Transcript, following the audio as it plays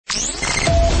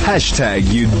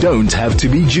Hashtag you don't have to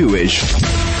be Jewish.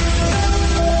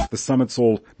 The summit's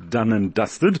all done and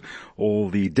dusted. All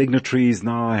the dignitaries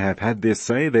now have had their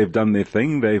say. They've done their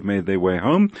thing. They've made their way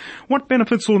home. What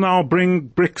benefits will now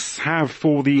BRICS have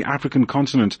for the African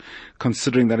continent,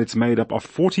 considering that it's made up of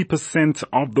 40%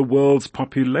 of the world's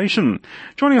population?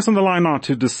 Joining us on the line now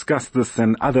to discuss this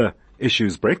and other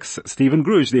issues, BRICS, Stephen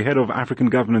Gruzd, the head of African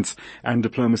Governance and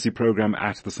Diplomacy Program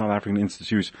at the South African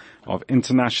Institute of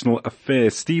International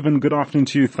Affairs. Stephen, good afternoon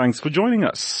to you. Thanks for joining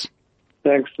us.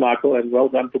 Thanks, Michael, and well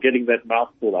done for getting that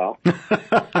mouthful out.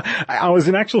 I was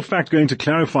in actual fact going to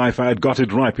clarify if I had got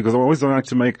it right, because I always like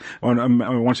to I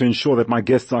want to ensure that my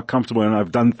guests are comfortable and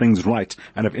I've done things right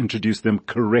and I've introduced them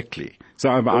correctly.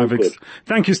 So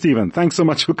thank you, Stephen. Thanks so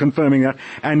much for confirming that,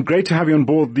 and great to have you on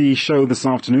board the show this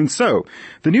afternoon. So,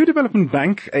 the New Development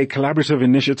Bank, a collaborative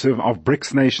initiative of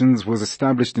BRICS nations, was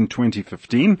established in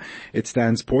 2015. It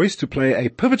stands poised to play a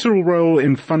pivotal role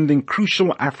in funding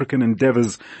crucial African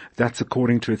endeavors. That's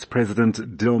according to its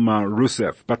president, Dilma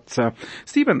Rousseff. But,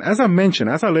 Stephen, as I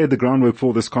mentioned, as I laid the groundwork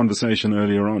for this conversation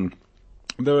earlier on,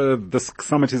 the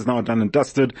summit is now done and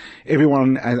dusted.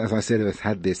 Everyone, as I said, has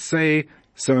had their say.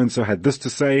 So-and-so had this to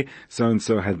say,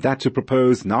 so-and-so had that to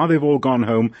propose. Now they've all gone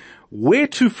home. Where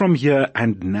to from here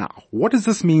and now? What does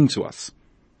this mean to us?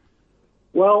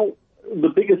 Well, the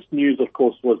biggest news, of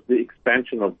course, was the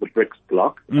expansion of the BRICS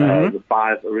bloc. The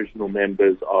 5 original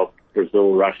members of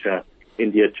Brazil, Russia,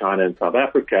 India, China, and South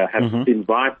Africa have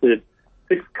invited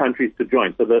 6 countries to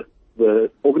join. So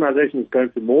the organization is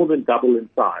going to more than double in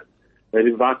size. They've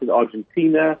invited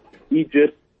Argentina,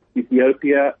 Egypt,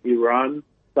 Ethiopia, Iran,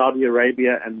 Saudi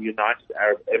Arabia, and the United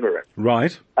Arab Emirates.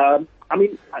 Right. All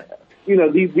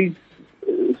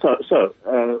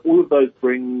of those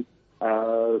bring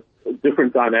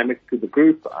different dynamics to the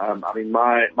group.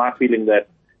 My feeling that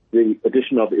the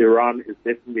addition of Iran is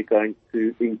definitely going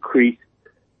to increase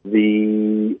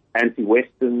the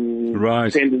anti-Western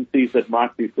tendencies that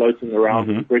might be floating around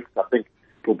in BRICS. I think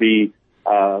it will be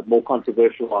more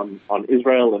controversial on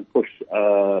Israel and push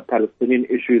Palestinian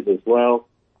issues as well.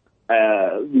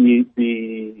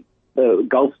 The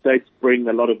Gulf states bring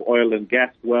a lot of oil and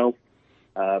gas wealth.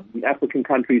 The African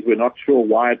countries, we're not sure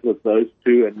why it was those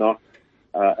 2 and not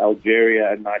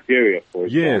Algeria and Nigeria, for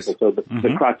example. Yes. So the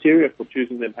criteria for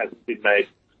choosing them hasn't been made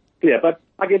clear. But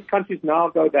I guess countries now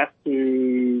go back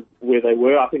to where they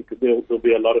were. I think there'll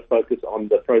be a lot of focus on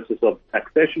the process of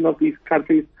accession of these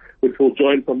countries, which will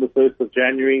join from the 1st of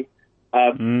January.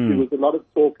 There was a lot of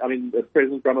talk.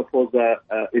 President Ramaphosa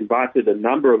invited a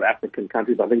number of African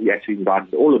countries. I think he actually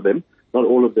invited all of them. Not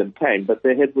all of them came, but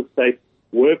their heads of state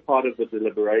were part of the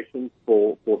deliberations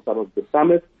for some of the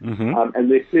summits.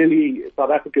 And they're clearly,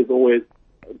 South Africa's always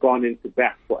gone into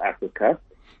bat for Africa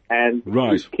and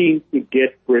is keen to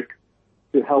get BRICS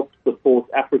to help support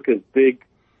Africa's big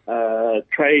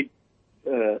trade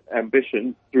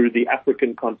ambitions through the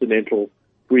African Continental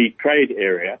Free Trade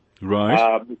Area.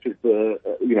 Which is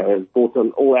has brought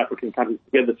all African countries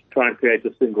together to try and create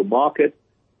a single market.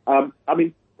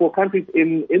 For countries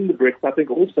in the BRICS, I think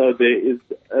also there is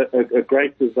a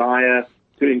great desire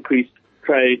to increase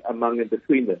trade among and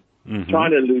between them.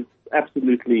 China is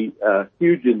absolutely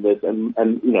huge in this, and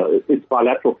its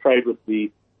bilateral trade with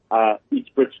the each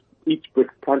BRICS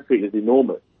country is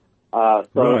enormous.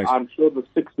 I'm sure the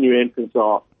 6 new entrants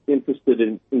are interested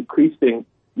in increasing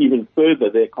even further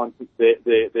their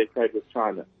trade with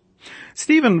China.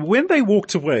 Stephen, when they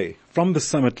walked away from the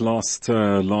summit last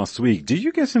week, did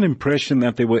you get an impression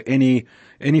that there were any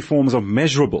forms of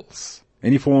measurables?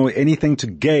 Anything to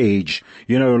gauge,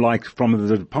 like from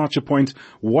the departure point,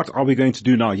 what are we going to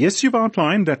do now? Yes, you've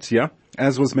outlined that,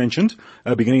 as was mentioned,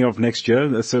 beginning of next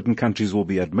year, certain countries will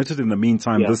be admitted. In the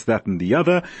meantime, this, that, and the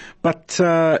other. But,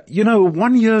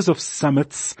 1 year of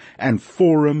summits and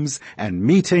forums and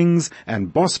meetings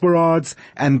and boss parades,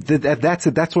 and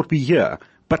that's what we hear.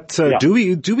 But, do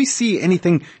we see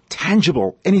anything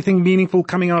tangible, anything meaningful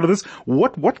coming out of this?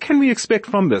 What can we expect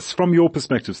from this, from your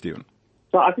perspective, Stephen?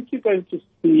 So I think you're going to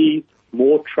see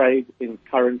more trade in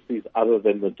currencies other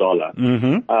than the dollar,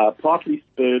 partly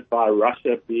spurred by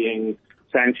Russia being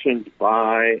sanctioned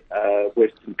by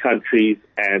Western countries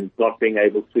and not being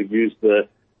able to use the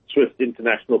SWIFT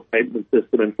international payment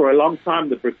system. And for a long time,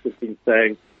 the BRICS have been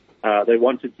saying they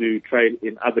wanted to trade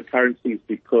in other currencies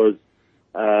because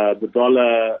the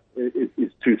dollar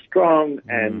is too strong,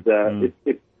 and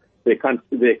if their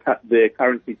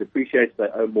currency depreciates, they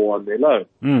owe more on their loan.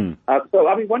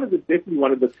 Definitely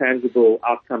one of the tangible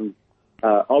outcomes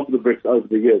of the BRICS over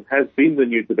the years has been the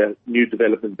new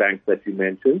development bank that you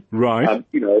mentioned. Right.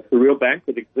 It's a real bank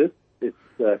that exists.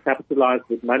 It's capitalized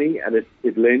with money, and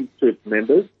it lends to its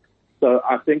members. So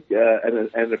I think,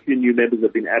 and a few new members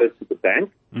have been added to the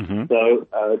bank. Mm-hmm. So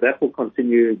that will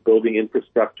continue building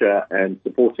infrastructure and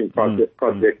supporting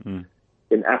projects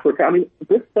in Africa. I mean,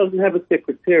 BRICS doesn't have a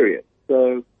secretariat,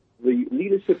 so the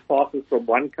leadership passes from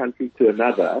one country to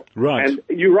another. Right. And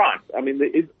you're right. I mean, there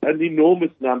is an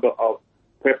enormous number of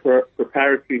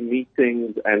preparatory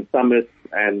meetings and summits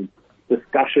and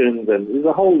discussions, and there's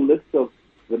a whole list of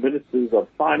the ministers of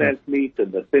finance meet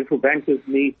and the central bankers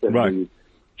meet and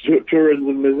the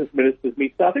tourism ministers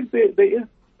meet. So I think there is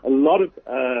a lot of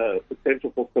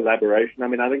potential for collaboration. I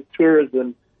mean, I think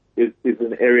tourism is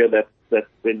an area that's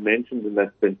been mentioned and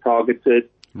that's been targeted.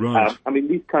 Right. I mean,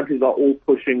 these countries are all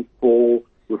pushing for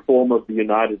reform of the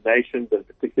United Nations and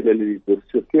particularly the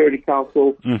Security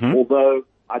Council, although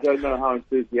I don't know how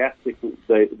enthusiastic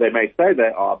they may say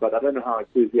they are, but I don't know how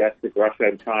enthusiastic Russia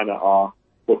and China are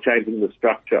for changing the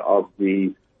structure of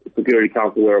the Security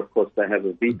Council, where, of course, they have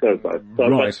a veto vote. So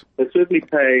but they certainly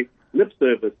pay lip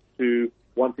service to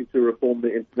wanting to reform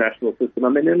the international system. I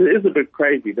mean, and it is a bit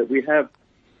crazy that we have,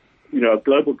 a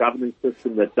global governance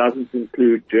system that doesn't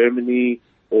include Germany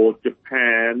or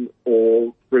Japan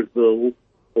or Brazil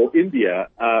or India,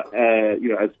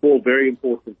 as four very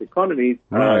important economies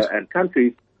and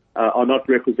countries are not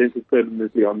represented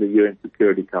permanently on the UN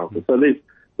Security Council. So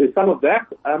there's some of that.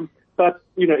 But,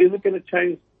 is it going to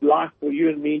change life for you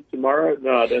and me tomorrow?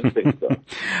 No, I don't think so.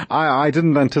 I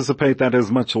didn't anticipate that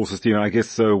as much also, Stephen. I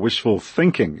guess wishful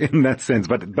thinking in that sense.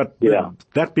 But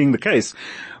that being the case,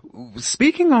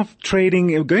 speaking of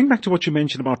trading, going back to what you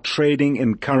mentioned about trading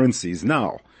in currencies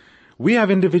now, we have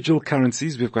individual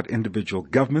currencies, we've got individual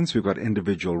governments, we've got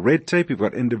individual red tape, we've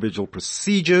got individual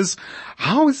procedures.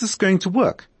 How is this going to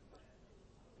work?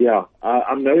 Yeah,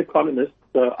 I'm no economist,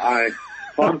 so I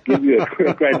can't give you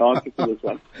a great answer to this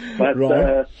one. But,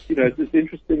 it's just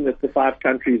interesting that the five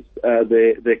countries,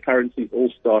 their currencies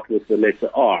all start with the letter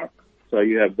R. So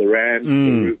you have the rand,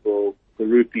 the ruble, the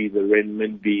rupee, the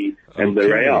renminbi, and the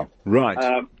real.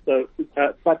 Right.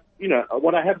 But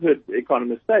what I have heard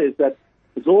economists say is that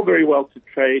it's all very well to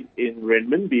trade in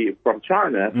renminbi from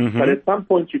China, but at some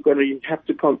point you're going to have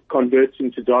to convert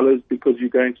into dollars because you're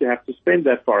going to have to spend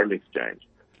that foreign exchange.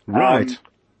 Right.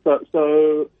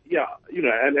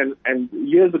 And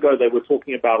years ago they were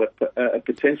talking about a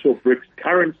potential BRICS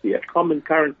currency, a common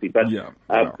currency, but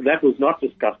that was not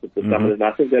discussed at the summit, and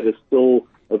I think that is still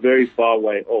a very far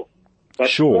way off. But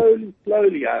slowly,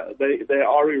 they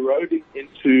are eroding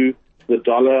into the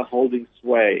dollar holding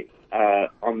sway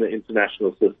on the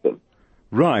international system.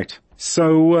 Right.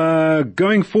 So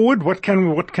going forward, what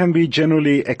can we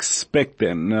generally expect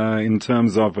then in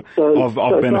terms of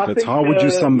benefits? How would you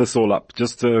sum this all up?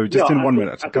 Just in 1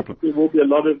 minute. There will be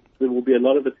a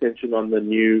lot of attention on the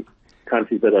new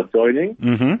countries that are joining.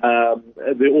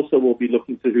 They also will be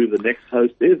looking to who the next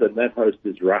host is, and that host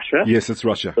is Russia. Yes, it's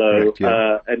Russia. So,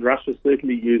 and Russia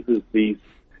certainly uses these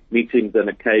meetings and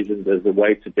occasions as a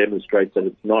way to demonstrate that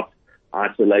it's not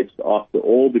isolated after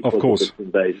all because of this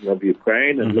invasion of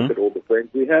Ukraine, and look at all the friends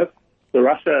we have. So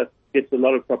Russia gets a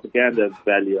lot of propaganda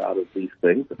value out of these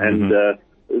things, and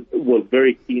was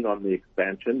very keen on the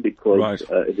expansion because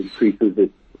it increases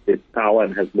its power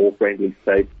and has more friendly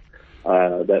states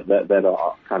that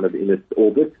are kind of in its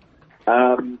orbit.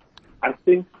 I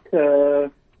think,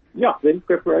 then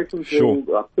preparations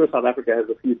will, of course, South Africa has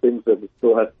a few things that it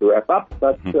still has to wrap up,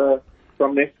 but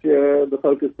from next year, the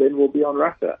focus then will be on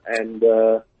Russia. And,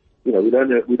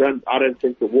 I don't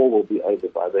think the war will be over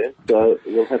by then. So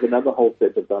we'll have another whole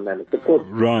set of dynamics. Of course,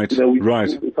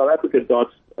 South Africa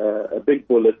dodged a big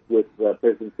bullet with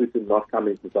President Putin not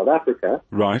coming to South Africa.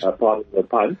 Pardon the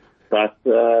pun. But,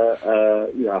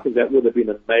 I think that would have been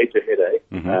a major headache.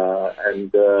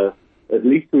 And at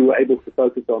least we were able to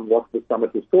focus on what the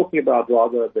summit was talking about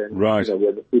rather than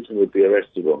whether Putin would be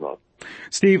arrested or not.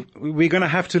 Steve, we're going to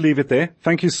have to leave it there.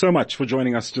 Thank you so much for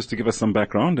joining us just to give us some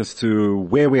background as to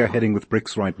where we are heading with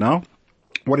BRICS right now,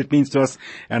 what it means to us,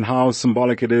 and how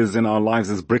symbolic it is in our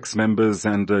lives as BRICS members.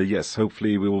 And yes,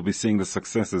 hopefully we will be seeing the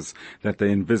successes that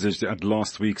they envisaged at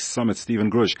last week's summit.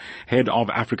 Stephen Gruzd, Head of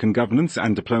African Governance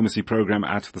and Diplomacy Program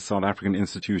at the South African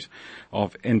Institute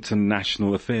of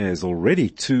International Affairs. Already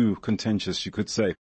too contentious, you could say.